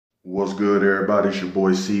What's good, everybody? It's your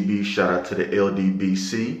boy CB. Shout out to the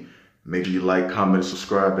LDBC. Make sure you like, comment, and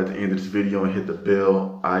subscribe at the end of this video and hit the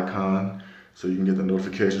bell icon so you can get the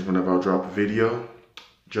notifications whenever I drop a video.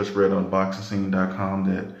 Just read on boxingscene.com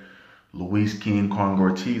that Luis King Kong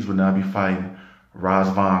Ortiz will now be fighting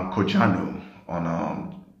Razvan Cojanu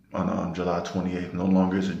on July 28th. No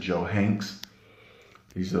longer is it Joe Hanks.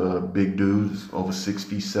 He's a big dude, over 6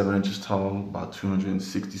 feet 7 inches tall, about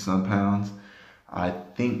 260 some pounds. I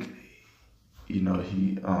think, I don't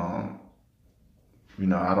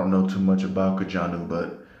know too much about Cojanu,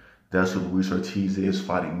 but that's who Luis Ortiz is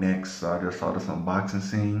fighting next. So I just saw this on Boxing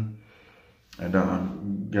Scene. And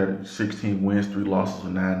got 16 wins, 3 losses,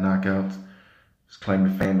 and 9 knockouts. His claim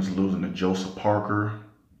to fame is losing to Joseph Parker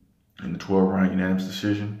in the 12-round unanimous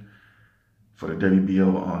decision. For the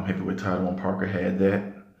WBO heavyweight title, when Parker had that.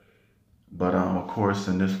 But of course,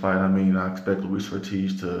 in this fight, I expect Luis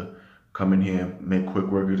Ortiz to come in here and make quick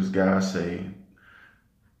work of this guy, say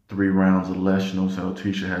 3 rounds or less. You know what I'm saying?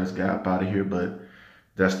 Ortiz should have this guy up out of here, but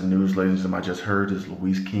that's the news, ladies and gentlemen. I just heard is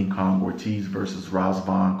Luis King Kong Ortiz versus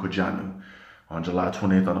Razvan Cojanu on July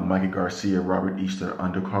 28th on the Mikey Garcia, Robert Easter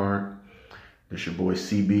undercard. It's your boy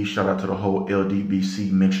CB. Shout out to the whole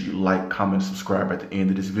LDBC. Make sure you like, comment, subscribe at the end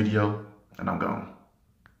of this video, and I'm gone.